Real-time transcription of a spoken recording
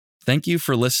Thank you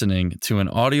for listening to an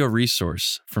audio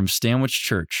resource from Stanwich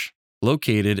Church,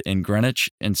 located in Greenwich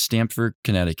and Stamford,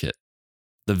 Connecticut.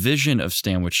 The vision of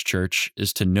Stanwich Church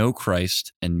is to know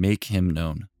Christ and make him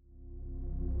known.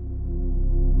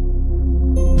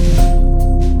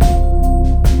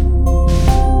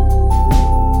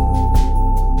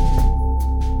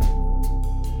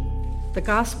 The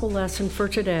gospel lesson for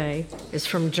today is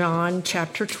from John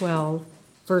chapter 12,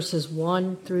 verses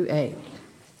 1 through 8.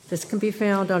 This can be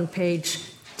found on page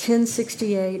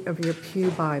 1068 of your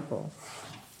Pew Bible.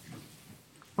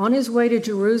 On his way to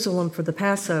Jerusalem for the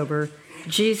Passover,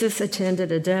 Jesus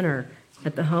attended a dinner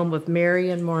at the home of Mary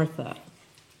and Martha.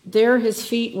 There his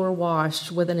feet were washed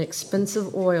with an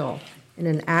expensive oil in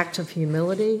an act of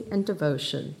humility and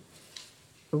devotion.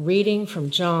 A reading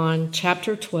from John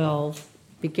chapter 12,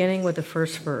 beginning with the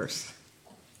first verse.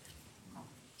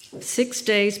 6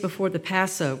 days before the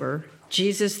Passover,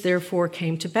 Jesus therefore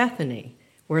came to Bethany,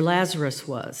 where Lazarus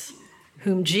was,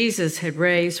 whom Jesus had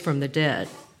raised from the dead.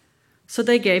 So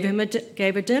they gave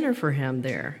a dinner for him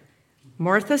there.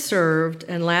 Martha served,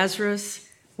 and Lazarus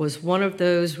was one of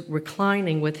those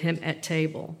reclining with him at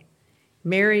table.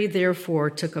 Mary therefore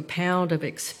took a pound of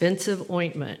expensive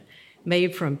ointment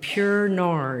made from pure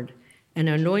nard and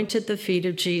anointed the feet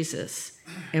of Jesus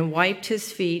and wiped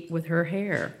his feet with her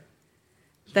hair.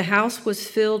 The house was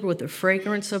filled with the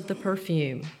fragrance of the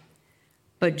perfume.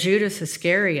 But Judas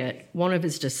Iscariot, one of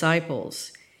his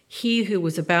disciples, he who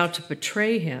was about to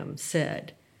betray him,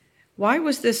 said, "Why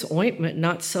was this ointment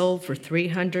not sold for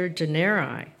 300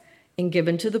 denarii and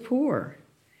given to the poor?"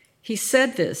 He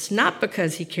said this not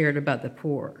because he cared about the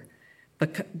poor,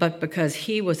 but because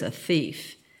he was a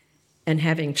thief, and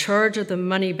having charge of the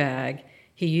money bag,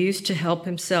 he used to help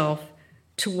himself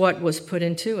to what was put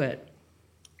into it.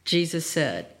 Jesus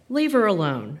said, "Leave her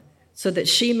alone, so that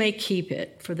she may keep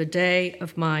it for the day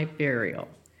of my burial.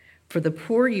 For the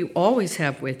poor you always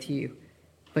have with you,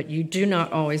 but you do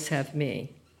not always have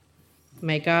me."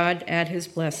 May God add his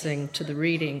blessing to the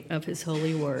reading of his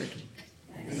holy word.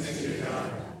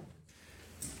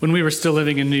 When we were still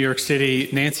living in New York City,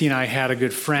 Nancy and I had a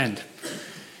good friend,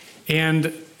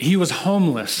 and he was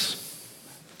homeless.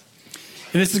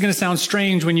 And this is going to sound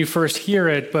strange when you first hear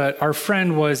it, but our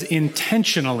friend was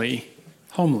intentionally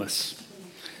homeless.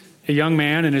 A young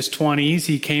man in his 20s,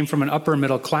 he came from an upper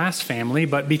middle class family,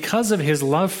 but because of his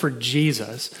love for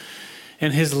Jesus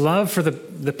and his love for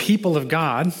the people of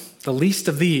God, the least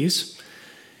of these,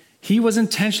 he was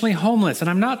intentionally homeless. And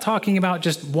I'm not talking about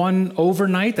just one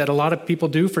overnight that a lot of people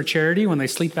do for charity when they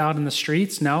sleep out in the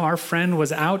streets. No, our friend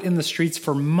was out in the streets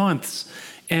for months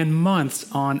and months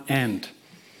on end.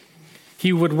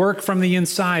 He would work from the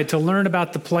inside to learn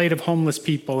about the plight of homeless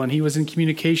people, and he was in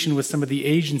communication with some of the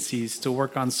agencies to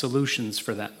work on solutions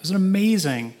for them. It was an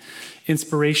amazing,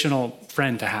 inspirational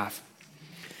friend to have.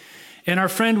 And our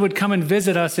friend would come and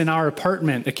visit us in our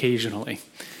apartment occasionally.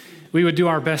 We would do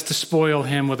our best to spoil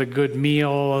him with a good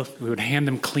meal. We would hand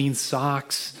him clean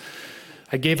socks.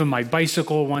 I gave him my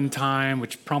bicycle one time,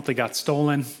 which promptly got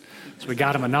stolen. So we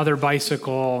got him another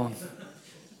bicycle.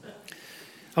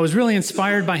 I was really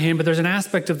inspired by him, but there's an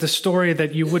aspect of the story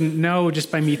that you wouldn't know just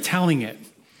by me telling it.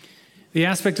 The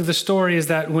aspect of the story is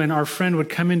that when our friend would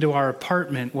come into our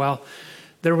apartment, well,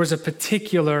 there was a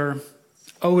particular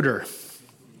odor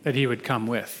that he would come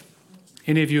with.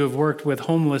 Any of you have worked with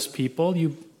homeless people,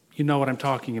 you know what I'm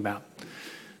talking about.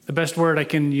 The best word I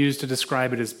can use to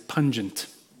describe it is pungent.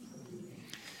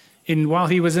 And while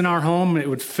he was in our home, it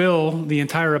would fill the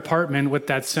entire apartment with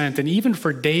that scent. And even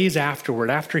for days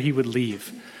afterward, after he would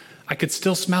leave, I could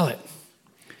still smell it.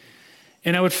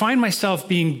 And I would find myself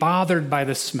being bothered by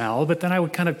the smell, but then I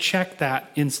would kind of check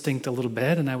that instinct a little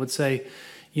bit, and I would say,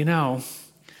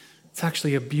 it's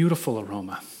actually a beautiful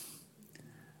aroma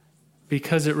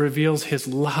because it reveals his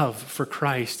love for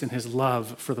Christ and his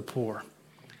love for the poor.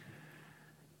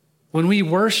 When we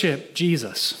worship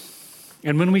Jesus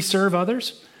and when we serve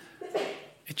others,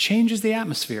 it changes the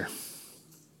atmosphere,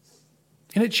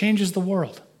 and it changes the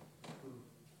world.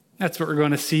 That's what we're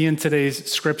going to see in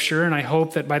today's scripture, and I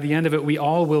hope that by the end of it, we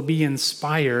all will be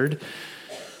inspired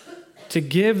to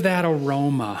give that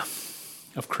aroma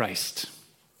of Christ.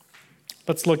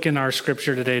 Let's look in our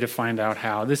scripture today to find out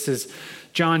how. This is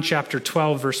John chapter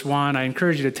 12, verse 1. I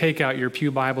encourage you to take out your Pew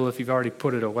Bible if you've already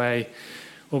put it away.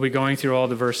 We'll be going through all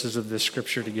the verses of this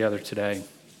scripture together today.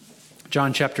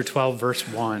 John chapter 12, verse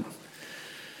 1.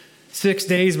 6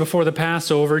 days before the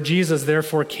Passover, Jesus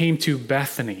therefore came to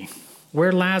Bethany,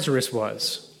 where Lazarus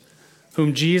was,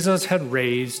 whom Jesus had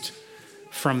raised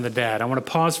from the dead. I want to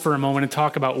pause for a moment and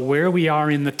talk about where we are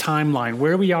in the timeline,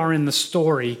 where we are in the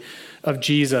story of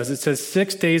Jesus. It says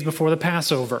 6 days before the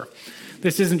Passover.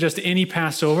 This isn't just any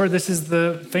Passover. This is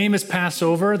the famous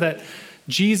Passover that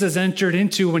Jesus entered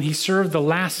into when he served the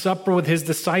Last Supper with his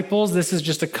disciples. This is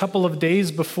just a couple of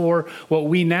days before what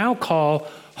we now call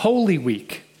Holy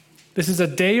Week. This is a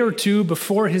day or two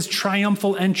before his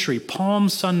triumphal entry, Palm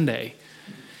Sunday.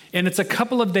 And it's a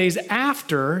couple of days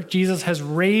after Jesus has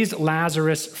raised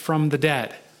Lazarus from the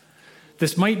dead.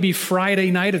 This might be Friday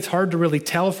night. It's hard to really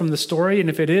tell from the story. And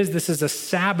if it is, this is a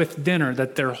Sabbath dinner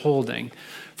that they're holding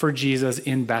for Jesus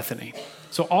in Bethany.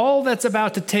 So all that's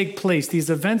about to take place, these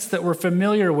events that we're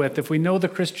familiar with, if we know the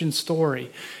Christian story,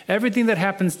 everything that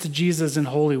happens to Jesus in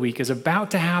Holy Week is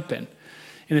about to happen.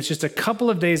 And it's just a couple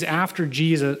of days after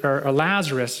Jesus or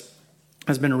Lazarus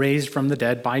has been raised from the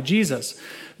dead by Jesus.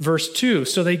 Verse 2,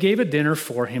 so they gave a dinner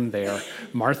for him there.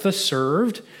 Martha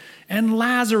served, and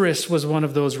Lazarus was one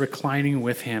of those reclining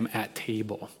with him at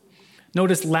table.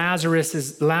 Notice Lazarus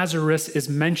is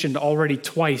mentioned already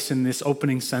twice in this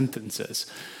opening sentences.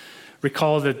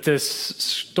 Recall that this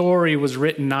story was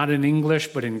written not in English,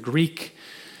 but in Greek.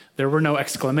 There were no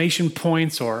exclamation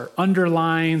points or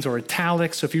underlines or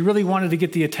italics. So if you really wanted to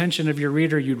get the attention of your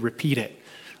reader, you'd repeat it.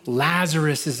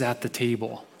 Lazarus is at the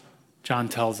table, John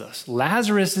tells us.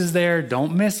 Lazarus is there.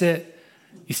 Don't miss it.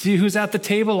 You see who's at the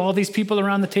table? All these people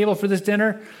around the table for this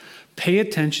dinner? Pay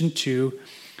attention to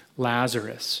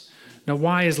Lazarus. Now,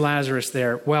 why is Lazarus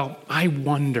there? Well, I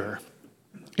wonder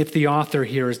if the author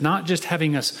here is not just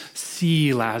having us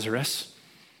see Lazarus,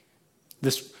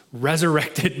 this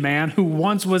resurrected man who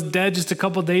once was dead just a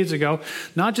couple days ago,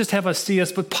 not just have us see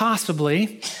us, but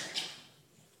possibly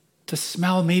to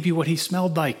smell maybe what he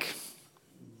smelled like.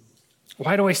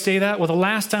 Why do I say that? Well, the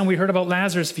last time we heard about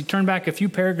Lazarus, if you turn back a few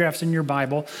paragraphs in your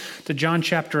Bible to John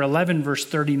chapter 11, verse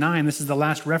 39, this is the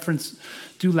last reference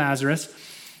to Lazarus.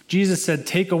 Jesus said,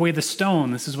 take away the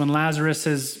stone. This is when Lazarus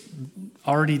has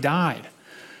already died.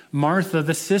 Martha,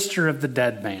 the sister of the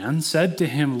dead man, said to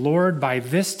him, Lord, by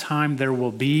this time there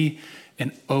will be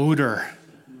an odor,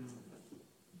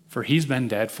 for he's been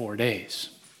dead 4 days.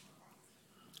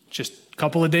 Just a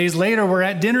couple of days later, we're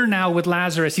at dinner now with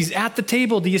Lazarus. He's at the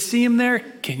table. Do you see him there?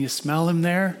 Can you smell him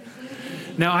there?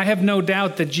 Now, I have no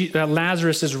doubt that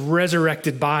Lazarus'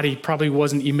 resurrected body probably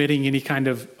wasn't emitting any kind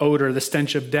of odor, the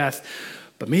stench of death,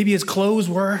 but maybe his clothes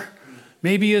were.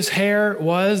 Maybe his hair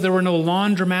was. There were no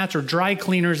laundromats or dry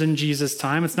cleaners in Jesus'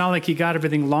 time. It's not like he got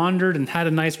everything laundered and had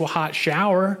a nice hot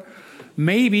shower.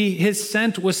 Maybe his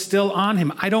scent was still on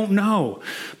him. I don't know.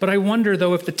 But I wonder,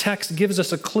 though, if the text gives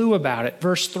us a clue about it.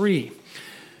 Verse 3.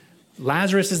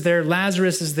 Lazarus is there.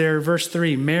 Lazarus is there. Verse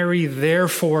 3. Mary,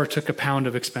 therefore, took a pound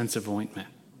of expensive ointment.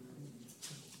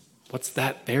 What's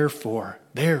that there for?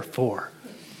 Therefore.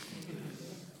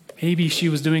 Maybe she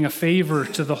was doing a favor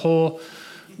to the whole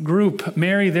group.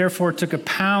 Mary therefore took a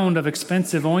pound of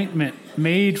expensive ointment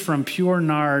made from pure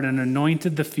nard and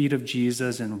anointed the feet of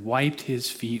Jesus and wiped his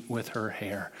feet with her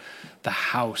hair. The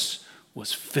house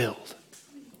was filled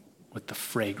with the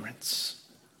fragrance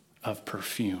of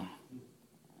perfume.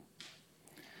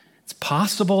 It's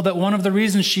possible that one of the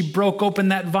reasons she broke open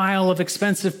that vial of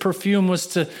expensive perfume was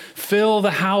to fill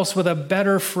the house with a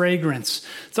better fragrance.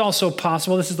 It's also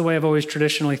possible, this is the way I've always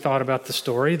traditionally thought about the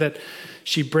story, that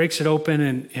she breaks it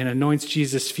open and anoints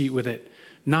Jesus' feet with it,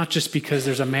 not just because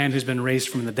there's a man who's been raised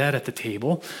from the dead at the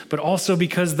table, but also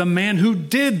because the man who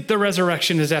did the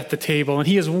resurrection is at the table, and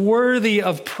he is worthy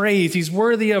of praise. He's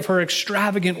worthy of her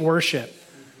extravagant worship.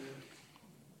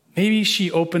 Maybe she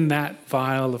opened that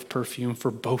vial of perfume for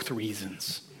both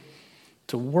reasons,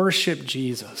 to worship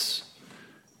Jesus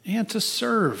and to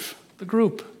serve the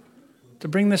group, to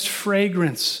bring this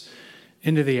fragrance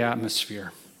into the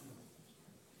atmosphere.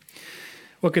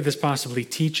 What could this possibly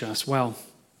teach us? Well,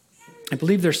 I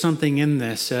believe there's something in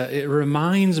this. It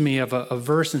reminds me of a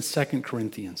verse in 2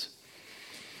 Corinthians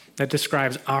that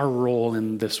describes our role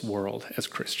in this world as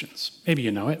Christians. Maybe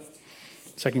you know it.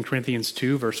 2 Corinthians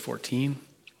 2, verse 14.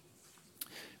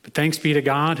 But thanks be to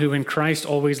God who in Christ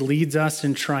always leads us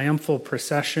in triumphal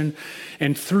procession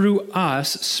and through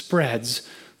us spreads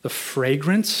the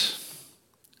fragrance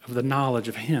of the knowledge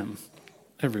of him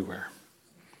everywhere.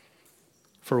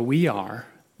 For we are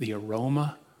the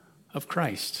aroma of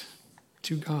Christ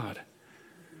to God,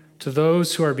 to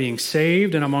those who are being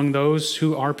saved and among those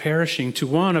who are perishing. To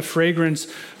one, a fragrance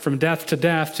from death to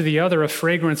death, to the other, a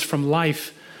fragrance from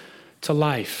life to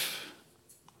life.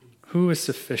 Who is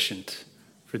sufficient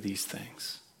for these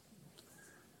things?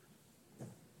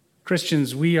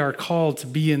 Christians, we are called to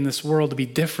be in this world, to be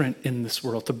different in this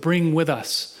world, to bring with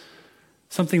us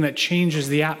something that changes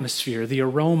the atmosphere, the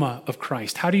aroma of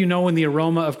Christ. How do you know when the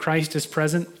aroma of Christ is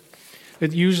present?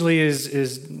 It usually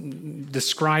is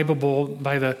describable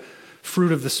by the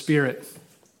fruit of the Spirit.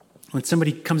 When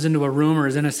somebody comes into a room or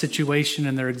is in a situation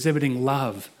and they're exhibiting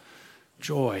love,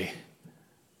 joy,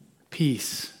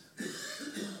 peace,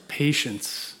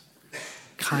 patience,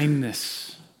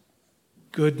 kindness,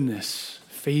 goodness,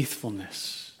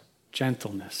 faithfulness,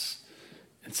 gentleness,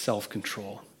 and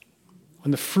self-control.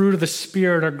 When the fruit of the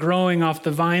Spirit are growing off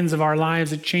the vines of our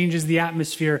lives, it changes the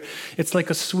atmosphere. It's like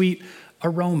a sweet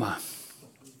aroma.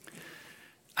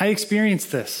 I experience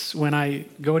this when I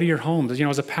go to your homes.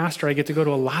 As a pastor, I get to go to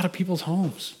a lot of people's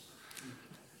homes.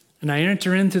 And I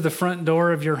enter into the front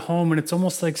door of your home, and it's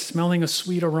almost like smelling a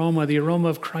sweet aroma. The aroma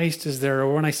of Christ is there.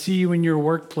 Or when I see you in your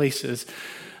workplaces,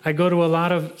 I go to a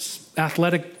lot of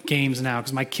athletic games now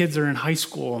because my kids are in high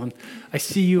school, and I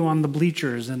see you on the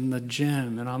bleachers and the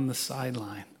gym and on the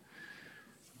sideline.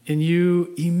 And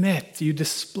you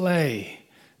display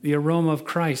the aroma of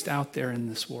Christ out there in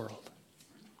this world.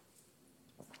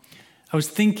 I was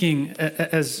thinking,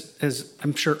 as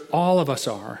I'm sure all of us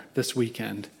are this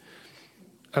weekend,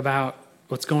 about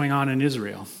what's going on in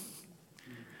Israel.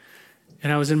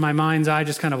 And I was in my mind's eye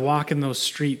just kind of walking those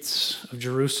streets of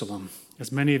Jerusalem,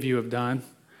 as many of you have done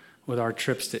with our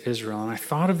trips to Israel. And I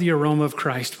thought of the aroma of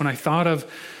Christ. When I thought of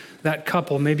that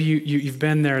couple, maybe you've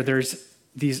been there, there's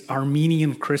these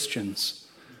Armenian Christians,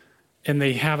 and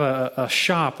they have a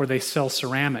shop where they sell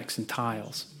ceramics and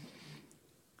tiles.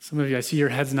 Some of you, I see your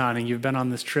heads nodding. You've been on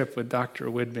this trip with Dr.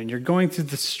 Widman. You're going through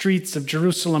the streets of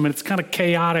Jerusalem, and it's kind of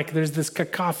chaotic. There's this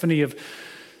cacophony of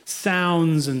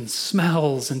sounds and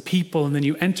smells and people, and then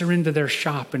you enter into their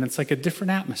shop, and it's like a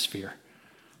different atmosphere.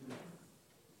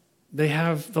 They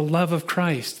have the love of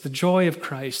Christ, the joy of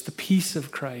Christ, the peace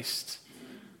of Christ.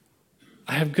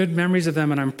 I have good memories of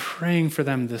them, and I'm praying for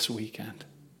them this weekend.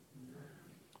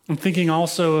 I'm thinking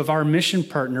also of our mission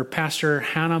partner, Pastor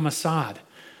Hannah Masad.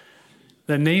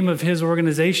 The name of his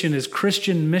organization is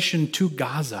Christian Mission to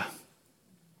Gaza.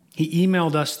 He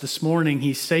emailed us this morning.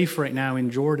 He's safe right now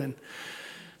in Jordan.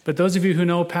 But those of you who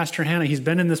know Pastor Hannah, he's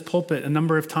been in this pulpit a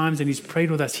number of times and he's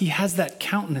prayed with us. He has that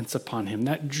countenance upon him,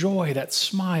 that joy, that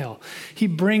smile. He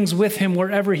brings with him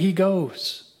wherever he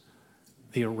goes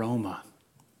the aroma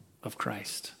of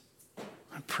Christ.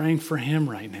 I'm praying for him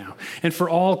right now. And for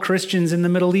all Christians in the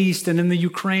Middle East and in the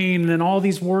Ukraine and in all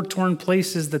these war-torn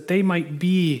places, that they might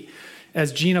be,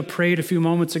 as Gina prayed a few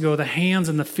moments ago, the hands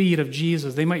and the feet of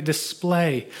Jesus. They might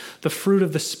display the fruit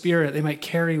of the Spirit. They might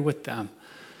carry with them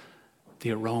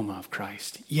the aroma of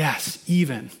Christ. Yes,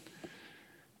 even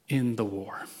in the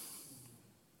war.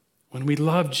 When we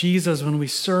love Jesus, when we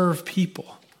serve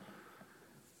people,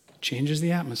 it changes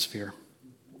the atmosphere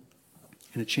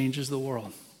and it changes the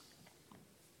world.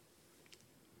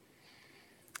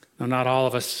 Now, not all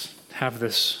of us have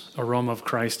this aroma of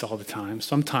Christ all the time.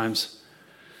 Sometimes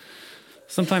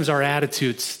our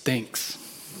attitude stinks.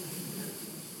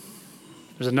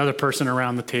 There's another person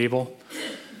around the table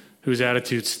whose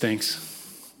attitude stinks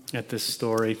at this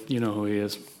story. You know who he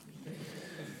is.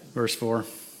 Verse 4.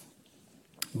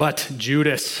 But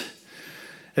Judas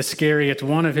Iscariot,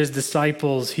 one of his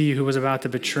disciples, he who was about to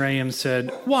betray him, said,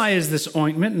 "Why is this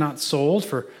ointment not sold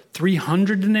for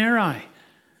 300 denarii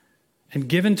and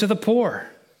given to the poor?"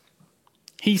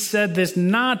 He said this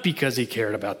not because he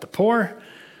cared about the poor,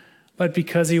 but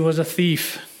because he was a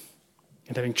thief.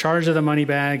 And having charge of the money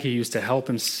bag, he used to help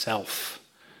himself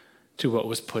to what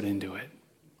was put into it.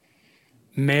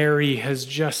 Mary has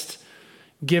just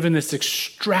given this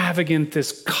extravagant,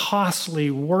 this costly,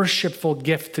 worshipful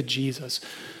gift to Jesus.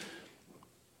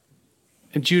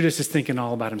 And Judas is thinking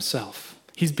all about himself.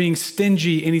 He's being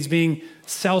stingy and he's being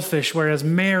selfish, whereas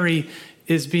Mary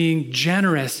is being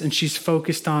generous and she's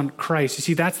focused on Christ. You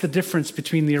see, that's the difference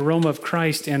between the aroma of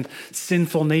Christ and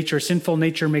sinful nature. Sinful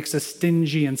nature makes us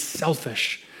stingy and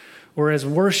selfish, whereas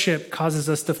worship causes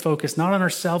us to focus not on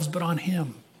ourselves, but on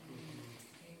Him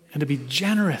and to be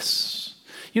generous.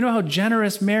 You know how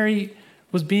generous Mary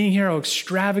was being here, how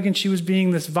extravagant she was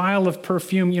being, this vial of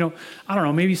perfume. I don't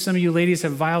know, maybe some of you ladies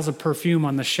have vials of perfume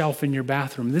on the shelf in your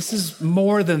bathroom. This is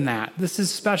more than that. This is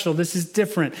special. This is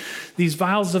different. These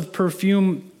vials of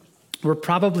perfume were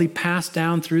probably passed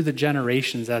down through the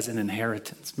generations as an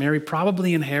inheritance. Mary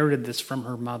probably inherited this from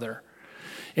her mother.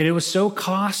 And it was so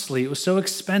costly, it was so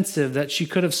expensive that she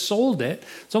could have sold it.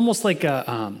 It's almost like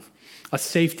a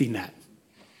safety net.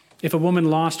 If a woman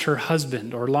lost her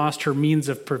husband or lost her means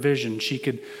of provision, she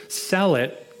could sell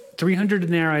it. 300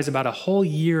 denarii is about a whole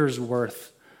year's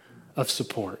worth of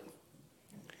support.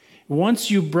 Once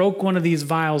you broke one of these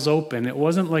vials open, it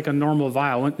wasn't like a normal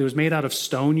vial. It was made out of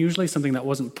stone usually, something that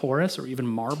wasn't porous or even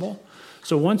marble.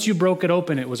 So once you broke it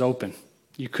open, it was open.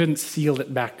 You couldn't seal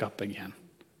it back up again.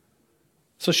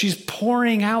 So she's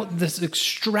pouring out this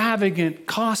extravagant,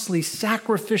 costly,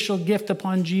 sacrificial gift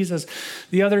upon Jesus.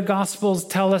 The other Gospels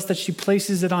tell us that she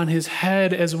places it on his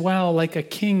head as well, like a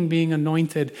king being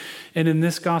anointed. And in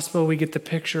this Gospel, we get the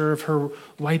picture of her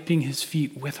wiping his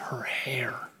feet with her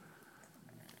hair.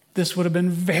 This would have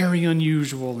been very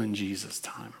unusual in Jesus'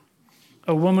 time.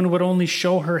 A woman would only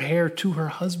show her hair to her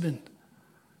husband.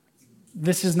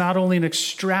 This is not only an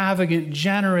extravagant,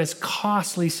 generous,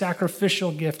 costly,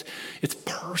 sacrificial gift, it's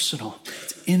personal,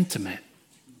 it's intimate,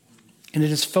 and it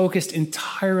is focused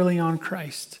entirely on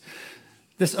Christ.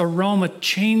 This aroma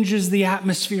changes the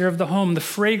atmosphere of the home. The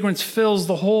fragrance fills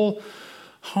the whole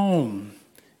home.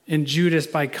 And Judas,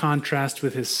 by contrast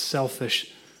with his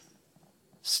selfish,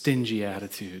 stingy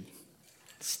attitude,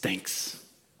 stinks.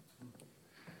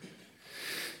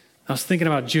 I was thinking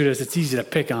about Judas. It's easy to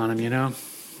pick on him,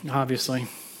 obviously.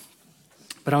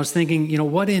 But I was thinking,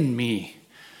 what in me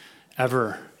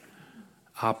ever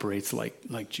operates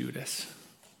like Judas?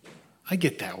 I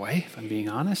get that way, if I'm being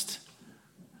honest.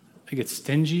 I get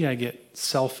stingy. I get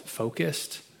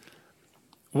self-focused.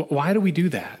 Why do we do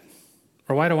that?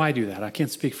 Or why do I do that? I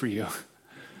can't speak for you.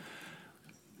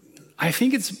 I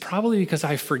think it's probably because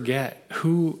I forget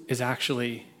who is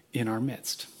actually in our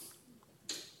midst.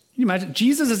 Can you imagine?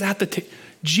 Jesus is at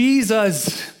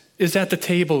the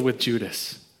table with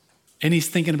Judas, and he's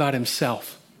thinking about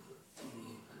himself.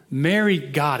 Mary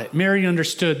got it. Mary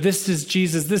understood. This is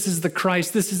Jesus. This is the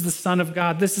Christ. This is the Son of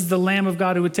God. This is the Lamb of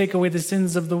God who would take away the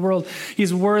sins of the world.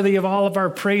 He's worthy of all of our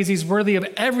praise. He's worthy of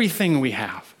everything we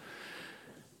have.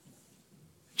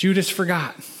 Judas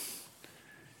forgot.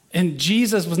 And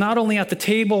Jesus was not only at the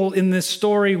table in this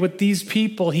story with these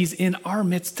people, he's in our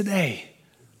midst today.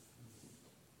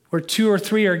 Where 2 or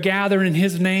 3 are gathered in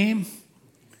his name,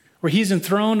 where he's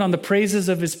enthroned on the praises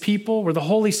of his people, where the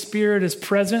Holy Spirit is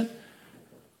present.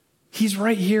 He's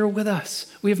right here with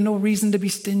us. We have no reason to be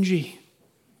stingy.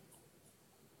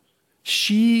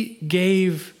 She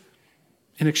gave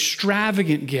an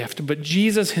extravagant gift, but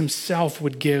Jesus himself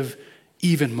would give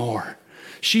even more.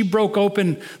 She broke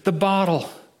open the bottle.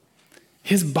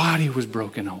 His body was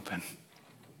broken open.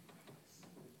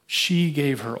 She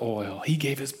gave her oil. He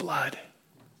gave his blood.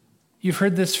 You've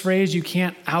heard this phrase, you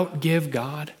can't outgive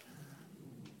God.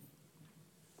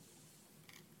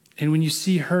 And when you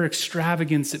see her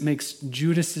extravagance, it makes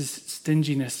Judas's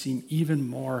stinginess seem even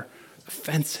more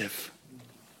offensive.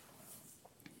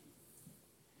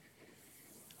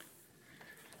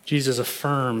 Jesus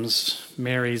affirms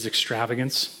Mary's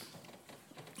extravagance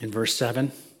in verse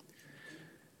 7.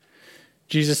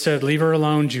 Jesus said, "Leave her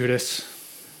alone, Judas,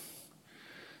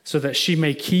 so that she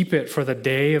may keep it for the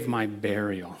day of my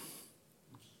burial."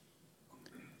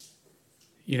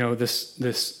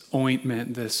 This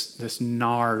ointment, this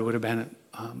nard would have been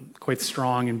quite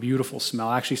strong and beautiful smell.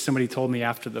 Actually, somebody told me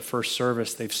after the first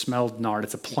service they've smelled nard.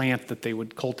 It's a plant that they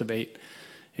would cultivate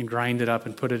and grind it up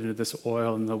and put it into this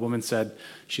oil. And the woman said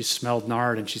she smelled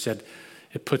nard, and she said,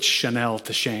 it puts Chanel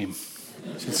to shame.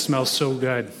 It smells so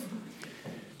good.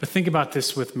 But think about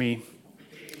this with me.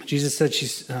 Jesus said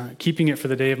she's keeping it for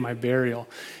the day of my burial.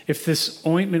 If this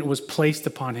ointment was placed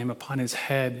upon him, upon his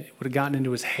head, it would have gotten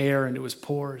into his hair, into his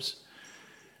pores,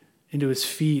 into his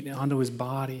feet, onto his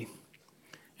body.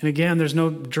 And again, there's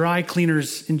no dry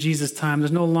cleaners in Jesus' time.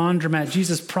 There's no laundromat.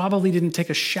 Jesus probably didn't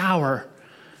take a shower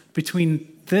between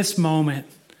this moment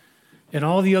and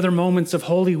all the other moments of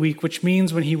Holy Week, which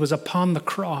means when he was upon the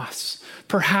cross,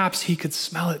 perhaps he could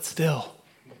smell it still.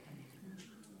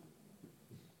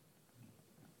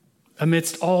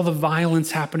 Amidst all the violence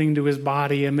happening to his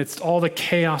body, amidst all the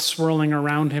chaos swirling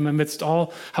around him, amidst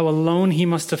all how alone he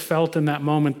must have felt in that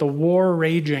moment, the war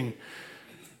raging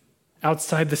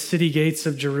outside the city gates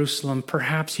of Jerusalem,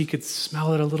 perhaps he could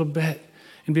smell it a little bit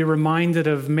and be reminded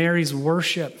of Mary's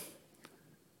worship.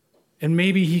 And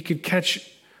maybe he could catch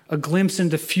a glimpse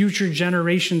into future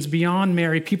generations beyond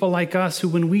Mary, people like us who,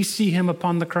 when we see him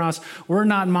upon the cross, we're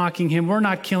not mocking him, we're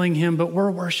not killing him, but we're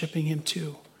worshiping him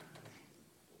too.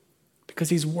 Because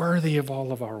he's worthy of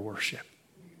all of our worship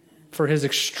for his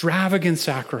extravagant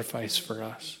sacrifice for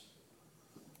us.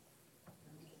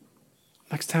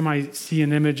 Next time I see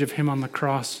an image of him on the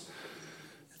cross,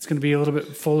 it's going to be a little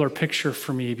bit fuller picture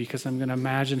for me because I'm going to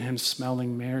imagine him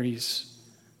smelling Mary's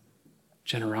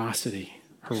generosity,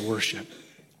 her worship,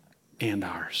 and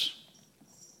ours.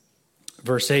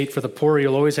 Verse 8, "For the poor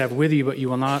you'll always have with you, but you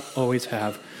will not always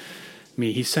have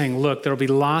me." He's saying, look, there'll be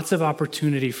lots of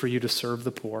opportunity for you to serve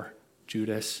the poor.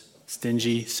 Judas,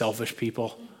 stingy, selfish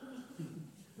people.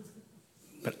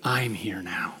 But I'm here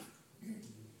now.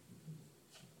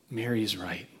 Mary's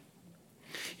right.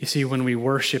 You see, when we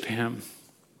worship him,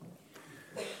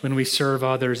 When we serve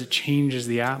others, it changes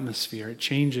the atmosphere. It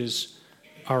changes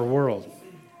our world.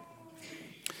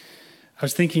 I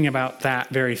was thinking about that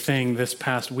very thing this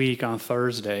past week on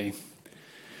Thursday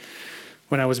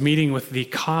when I was meeting with the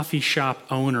coffee shop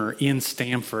owner in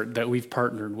Stamford that we've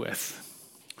partnered with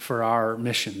for our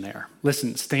mission there.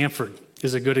 Listen, Stamford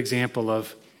is a good example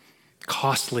of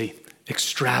costly,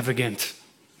 extravagant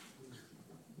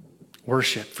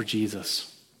worship for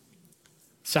Jesus.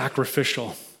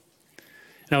 Sacrificial.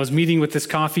 And I was meeting with this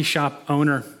coffee shop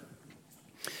owner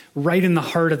right in the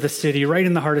heart of the city, right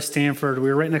in the heart of Stamford. We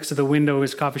were right next to the window of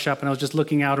his coffee shop, and I was just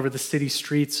looking out over the city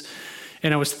streets,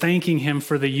 and I was thanking him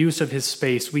for the use of his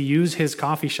space. We use his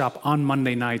coffee shop on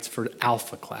Monday nights for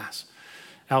Alpha class.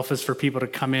 Alpha is for people to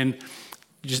come in,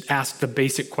 just ask the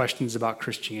basic questions about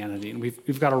Christianity. And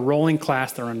we've got a rolling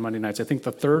class there on Monday nights. I think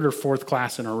the third or fourth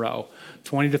class in a row,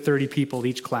 20 to 30 people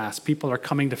each class. People are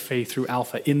coming to faith through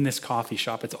Alpha in this coffee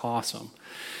shop. It's awesome.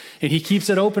 And he keeps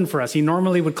it open for us. He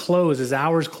normally would close, his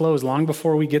hours close long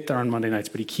before we get there on Monday nights,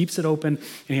 but he keeps it open,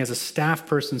 and he has a staff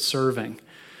person serving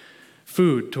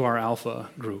food to our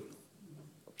Alpha group.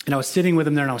 And I was sitting with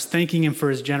him there, and I was thanking him for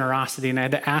his generosity, and I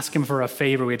had to ask him for a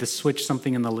favor. We had to switch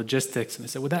something in the logistics, and I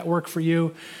said, would that work for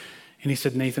you? And he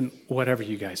said, Nathan, whatever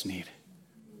you guys need.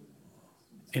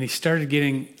 And he started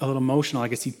getting a little emotional. I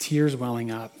could see tears welling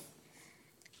up.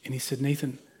 And he said,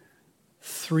 Nathan,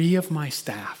 3 of my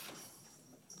staff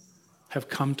have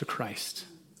come to Christ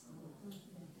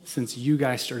since you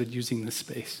guys started using this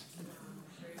space.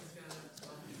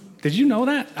 Did you know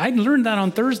that? I learned that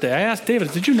on Thursday. I asked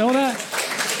David, did you know that?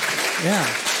 Yeah.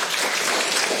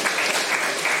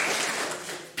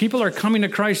 People are coming to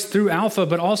Christ through Alpha,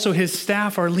 but also his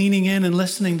staff are leaning in and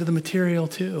listening to the material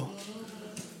too.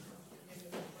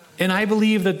 And I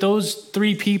believe that those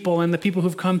 3 people and the people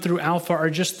who've come through Alpha are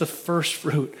just the first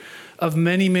fruit of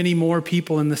many, many more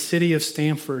people in the city of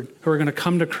Stamford who are going to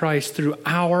come to Christ through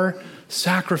our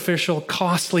sacrificial,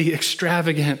 costly,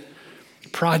 extravagant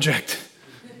project.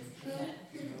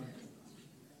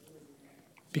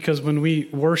 Because when we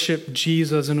worship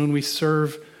Jesus and when we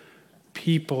serve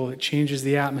people, it changes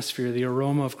the atmosphere. The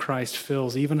aroma of Christ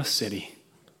fills even a city,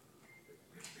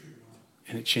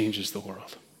 and it changes the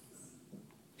world.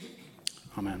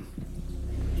 Amen.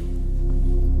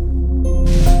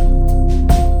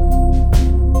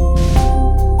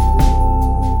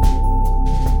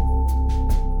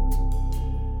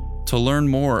 To learn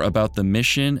more about the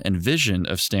mission and vision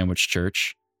of Stanwich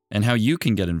Church and how you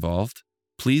can get involved,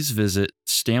 please visit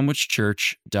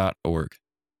stanwichchurch.org.